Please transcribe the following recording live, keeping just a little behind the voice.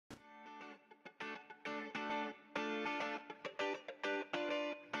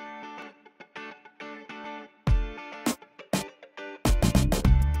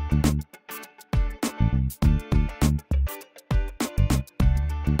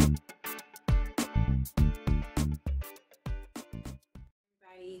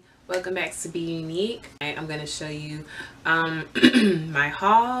Welcome back to Be Unique. I'm going to show you my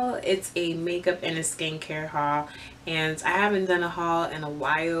haul. It's a makeup and a skincare haul, and I haven't done a haul in a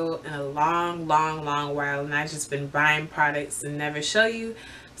while, in a long while, and I've just been buying products and never show you.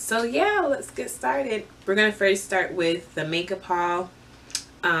 So yeah, let's get started. We're going to first start with the makeup haul,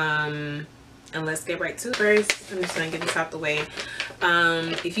 and let's get right to it. First, I'm just going to get this out the way.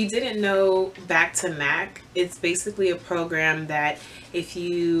 If you didn't know, Back to Mac, it's basically a program that if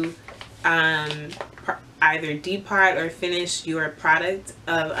you either depart or finish your product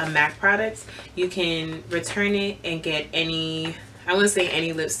of a MAC product, you can return it and get any, I wouldn't say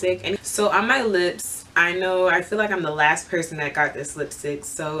any lipstick. So on my lips, I feel like I'm the last person that got this lipstick.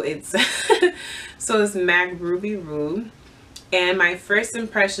 So it's it's MAC Ruby Rue, and my first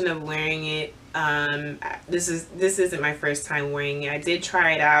impression of wearing it, this isn't my first time wearing it. I did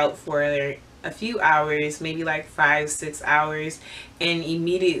try it out for a few hours, maybe like 5-6 hours, and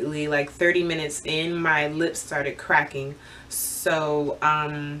immediately, like 30 minutes in, my lips started cracking. So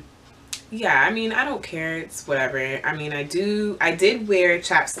yeah, I mean, I don't care, it's whatever. I mean, I did wear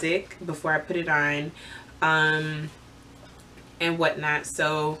chapstick before I put it on, and whatnot,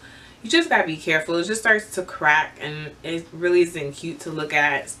 so you just gotta be careful. It just starts to crack, and it really isn't cute to look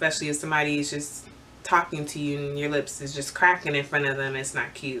at, especially if somebody is just talking to you and your lips is just cracking in front of them. It's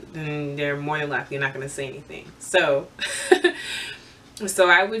not cute, and they're more than likely not going to say anything. So so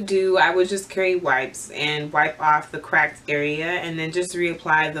I would just carry wipes and wipe off the cracked area, and then just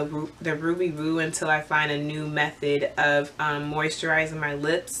reapply the Ruby Rue until I find a new method of moisturizing my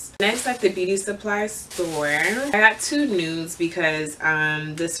lips. Next, at the beauty supply store, I got two nudes because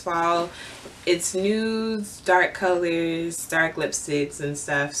this fall it's nudes, dark colors, dark lipsticks and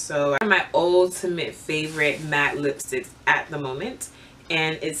stuff. So my ultimate favorite matte lipsticks at the moment,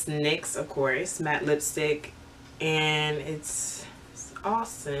 and it's NYX, of course, matte lipstick, and it's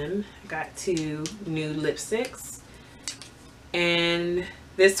awesome. I got two nude lipsticks, and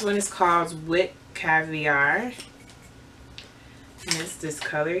this one is called Whipped Caviar, and it's this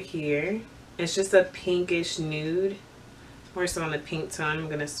color here. It's just a pinkish nude, more so on the pink tone. I'm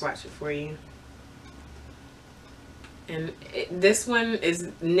gonna swatch it for you. And this one is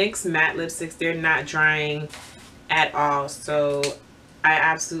NYX matte lipsticks. They're not drying at all, so I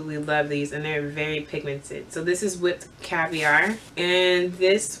absolutely love these, and they're very pigmented. So this is Whipped Caviar, and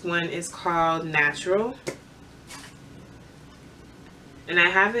this one is called Natural. And I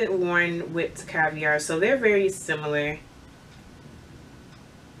haven't worn Whipped Caviar, so they're very similar.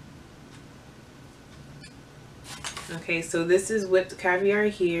 Okay, so this is Whipped Caviar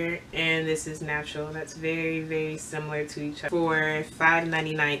here, and this is Natural. That's very similar to each other for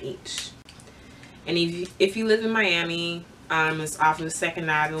 $5.99 each. And if you live in Miami, it's off of 2nd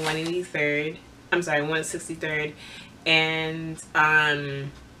Ave and 183rd. I'm sorry, 163rd. And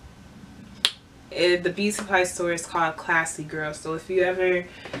the beauty supply store is called Classy Girl. So if you're ever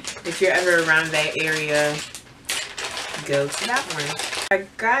around that area, go to that one. I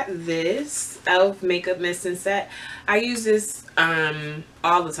got this e.l.f. makeup mist set. I use this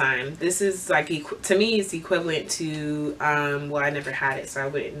all the time. This is like, to me, it's equivalent to well, I never had it, so I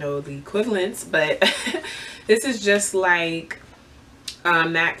wouldn't know the equivalents, but this is just like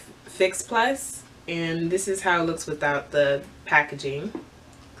MAC Fix Plus, and this is how it looks without the packaging.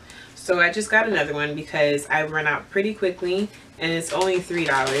 So I just got another one because I run out pretty quickly, and it's only $3.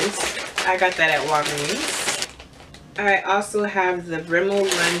 I got that at Walgreens. I also have the Rimmel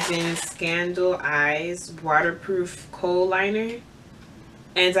London Scandal Eyes Waterproof Kohl Liner,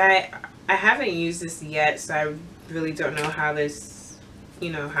 and I haven't used this yet, so I really don't know how this,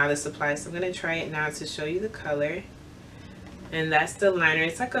 how this applies. So I'm gonna try it now to show you the color, and that's the liner.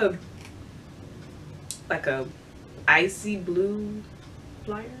 It's like a icy blue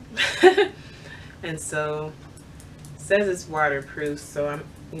liner, and so it says it's waterproof. So I'm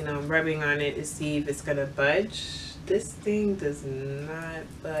rubbing on it to see if it's gonna budge. This thing does not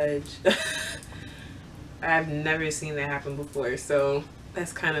budge. I've never seen that happen before, so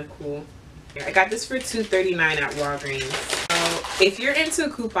that's kind of cool. I got this for $2.39 at Walgreens. So if you're into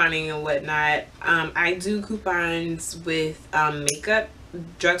couponing and whatnot, I do coupons with makeup,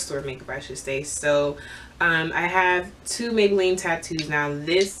 drugstore makeup I should say. So I have two Maybelline tattoos. Now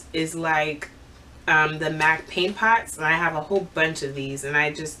this is like the MAC paint pots, and I have a whole bunch of these, and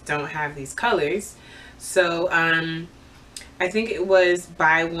I just don't have these colors. So I think it was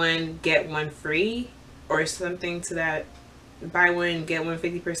buy one get one free or something to that, buy one get one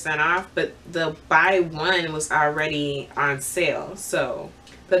 50% off, but the buy one was already on sale. So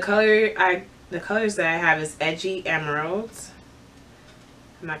the colors that I have is Edgy Emerald,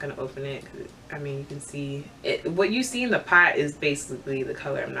 I'm not gonna open it, 'cause, I mean, you can see it. What you see in the pot is basically the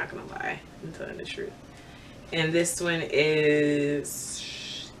color. I'm not gonna lie, I'm telling the truth. And this one is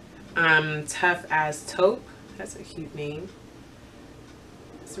Tough as Taupe. That's a cute name.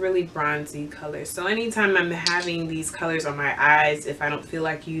 It's a really bronzy color. So anytime I'm having these colors on my eyes, if I don't feel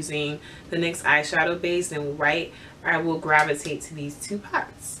like using the NYX eyeshadow base in white, I will gravitate to these two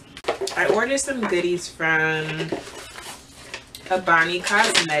pots. I ordered some goodies from Abani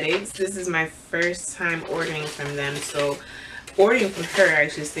Cosmetics. This is my first time ordering from them, so ordering from her, I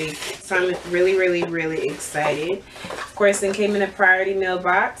should say. So I'm really excited. Of course, it came in a priority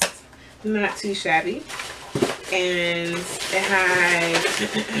mailbox, not too shabby, and it had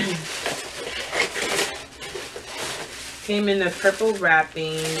came in a purple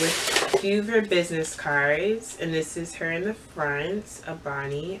wrapping with a few of her business cards, and this is her in the front,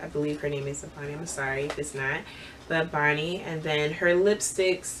 Abani. I believe her name is Abani. I'm sorry if it's not. The Bonnie, and then her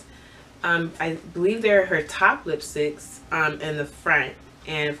lipsticks, I believe they're her top lipsticks in the front,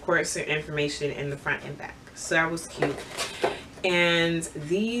 and of course her information in the front and back. So that was cute. And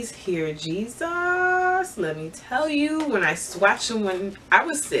these here, Jesus, let me tell you, when I swatched them when I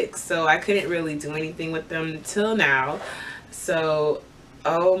was sick, so I couldn't really do anything with them until now. So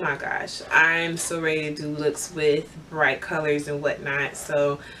oh my gosh, I'm so ready to do looks with bright colors and whatnot.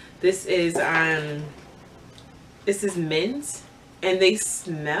 So this is mint, and they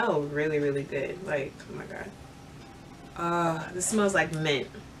smell really good. Like, oh my god, this smells like mint.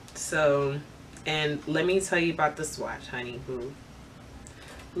 So, and let me tell you about the swatch, honey boo.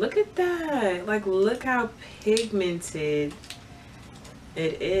 Look at that. Like, look how pigmented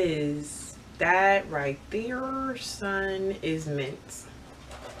it is. That right there, son, is mint.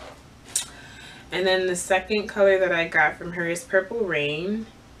 And then the second color that I got from her is Purple Rain.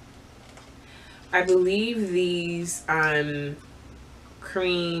 I believe these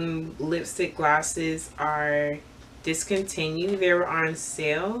cream lipstick glosses are discontinued. They were on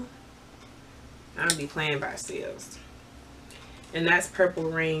sale. I don't be playing by sales. And that's Purple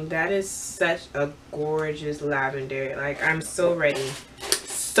Rain. That is such a gorgeous lavender. Like, I'm so ready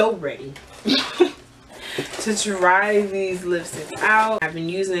to try these lipsticks out. I've been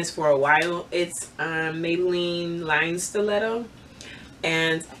using this for a while. It's Maybelline Line Stiletto,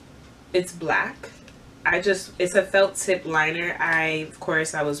 and it's black. It's a felt tip liner. Of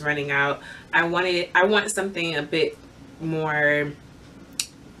course I was running out. I want something a bit more,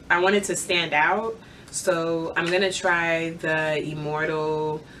 I want it to stand out. So I'm gonna try the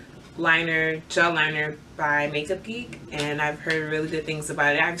Immortal liner, gel liner by Makeup Geek, and I've heard really good things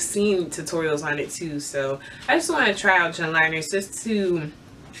about it. I've seen tutorials on it too, so I just want to try out gel liners just to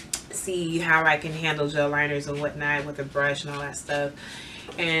see how I can handle gel liners and whatnot with a brush and all that stuff.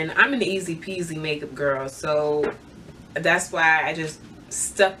 And I'm an easy peasy makeup girl, so that's why I just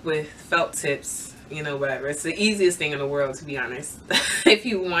stuck with felt tips, you know, whatever. It's the easiest thing in the world, to be honest, if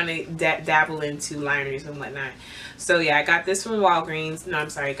you want to dabble into liners and whatnot. So yeah, I got this from Walgreens. No,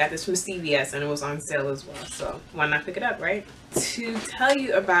 I'm sorry, I got this from CVS, and it was on sale as well, so why not pick it up, right? To tell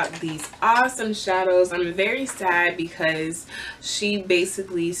you about these awesome shadows, I'm very sad because she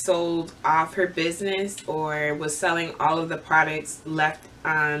basically sold off her business, or was selling all of the products left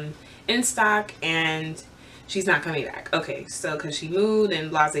in stock, and she's not coming back. Okay, so because she moved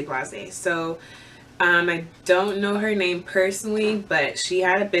and blase. So I don't know her name personally, but she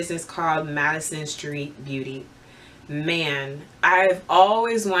had a business called Madison Street Beauty. Man, I've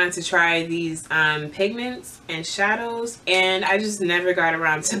always wanted to try these pigments and shadows, and I just never got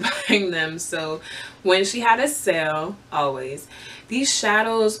around to buying them. So when she had a sale, always, these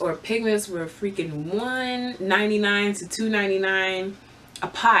shadows or pigments were freaking $1.99 to $2.99 a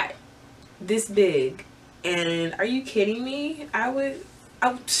pot, this big. And are you kidding me? I would,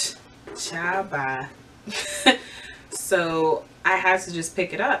 ouch, child, bye. So I had to just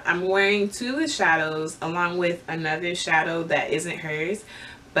pick it up. I'm wearing two of the shadows along with another shadow that isn't hers,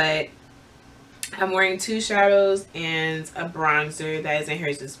 but I'm wearing two shadows and a bronzer that isn't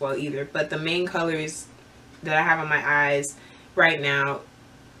hers as well either. But the main colors that I have on my eyes right now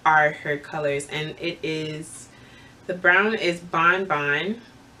are her colors, and it is, the brown is Bon Bon.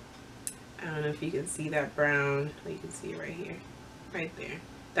 I don't know if you can see that brown. You can see it right here, right there.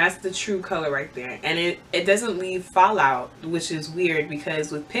 That's the true color right there, and it doesn't leave fallout, which is weird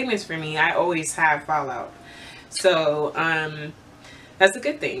because with pigments for me, I always have fallout. So that's a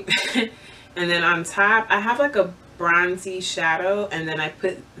good thing. And then on top, I have like a bronzy shadow, and then I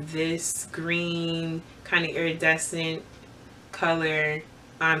put this green kind of iridescent color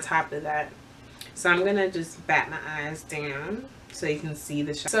on top of that. So I'm gonna just bat my eyes down so you can see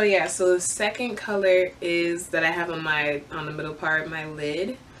the shine. So yeah, so the second color is that I have on the middle part of my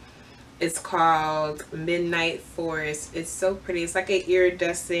lid. It's called Midnight Forest. It's so pretty. It's like an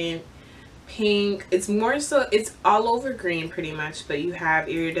iridescent pink. It's more so, it's all over green pretty much, but you have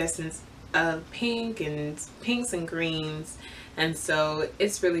iridescence of pinks and greens, and so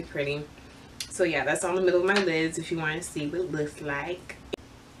it's really pretty. So yeah, that's on the middle of my lids if you want to see what it looks like.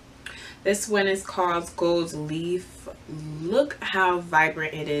 This one is called Gold Leaf. Look how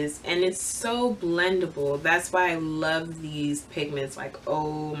vibrant it is, and it's so blendable. That's why I love these pigments. Like,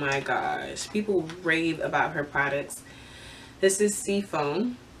 oh my gosh, people rave about her products. This is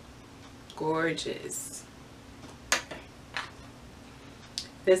Seafoam. Gorgeous.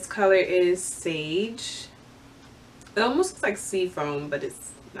 This color is Sage. It almost looks like Seafoam, but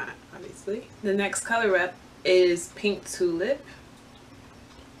it's not, obviously. The next color up is Pink Tulip,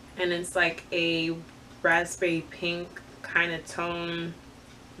 and it's like a raspberry pink kind of tone.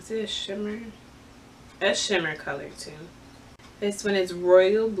 Is it a shimmer? A shimmer color too. This one is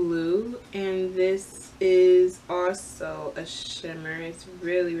Royal Blue, and this is also a shimmer. It's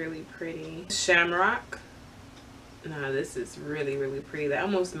really, really pretty. Shamrock. No, this is really, really pretty. That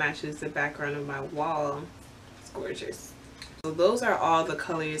almost matches the background of my wall. It's gorgeous. So those are all the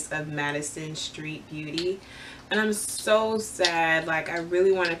colors of Madison Street Beauty, and I'm so sad. Like, I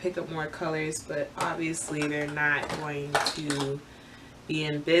really want to pick up more colors, but obviously they're not going to be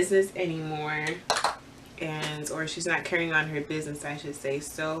in business anymore, or she's not carrying on her business, I should say.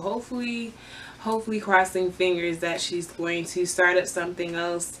 So hopefully crossing fingers that she's going to start up something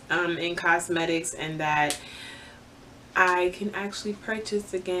else in cosmetics, and that I can actually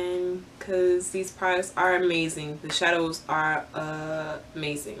purchase again, because these products are amazing. The shadows are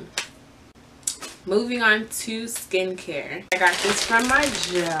amazing. Moving on to skincare. I got this from my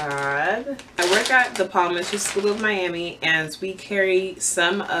job. I work at the Palmetto School of Miami, and we carry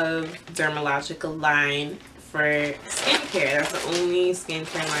some of Dermalogica line for skincare. That's the only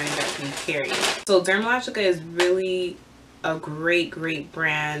skincare line that we carry. So Dermalogica is really a great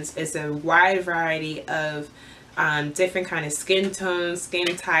brand. It's a wide variety of different kind of skin tones,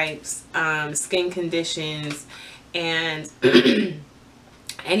 skin types, skin conditions, and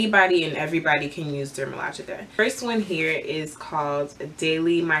anybody and everybody can use Dermalogica. First one here is called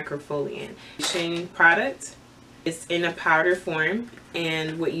Daily Microfoliant product. It's in a powder form,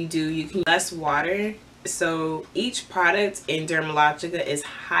 and what you do, you can less water. So each product in Dermalogica is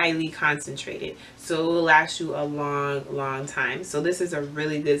highly concentrated, so it will last you a long time. So this is a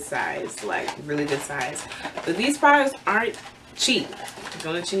really good size, like really good size. But these products aren't cheap, I'm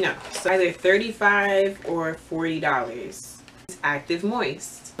gonna let you know. So either $35 or $40. It's Active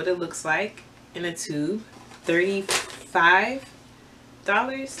Moist. What it looks like in a tube. $35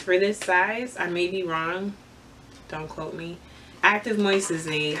 for this size. I may be wrong, don't quote me. Active Moist is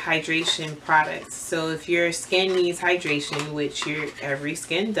a hydration product. So if your skin needs hydration, which every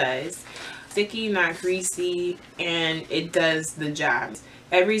skin does, sticky, not greasy, and it does the job.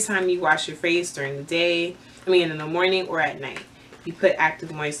 Every time you wash your face during the day, in the morning or at night, you put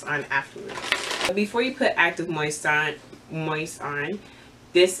Active Moist on afterwards. But before you put Active Moist on,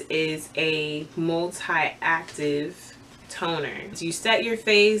 this is a multi-active toner. So you set your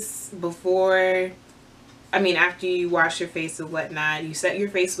face after you wash your face and whatnot, you set your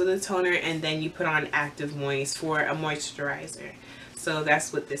face with a toner, and then you put on Active Moist for a moisturizer. So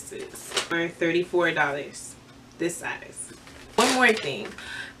that's what this is. For $34, this size. One more thing,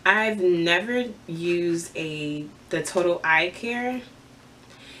 I've never used the Total Eye Care,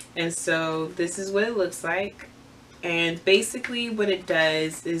 and so this is what it looks like. And basically what it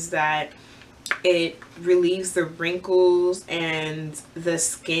does is that it relieves the wrinkles and the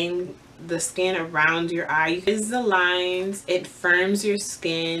skin around your eye. It is the lines, it firms your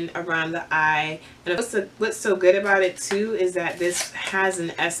skin around the eye. And what's so good about it too is that this has an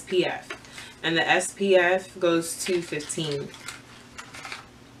SPF, and the SPF goes to 15.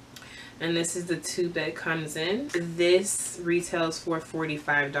 And this is the tube that it comes in. This retails for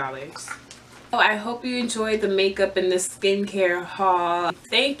 $45. So I hope you enjoyed the makeup and the skincare haul.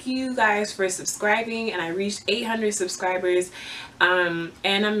 Thank you guys for subscribing, and I reached 800 subscribers, and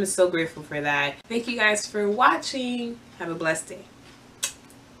I'm so grateful for that. Thank you guys for watching. Have a blessed day.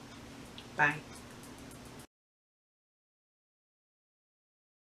 Bye.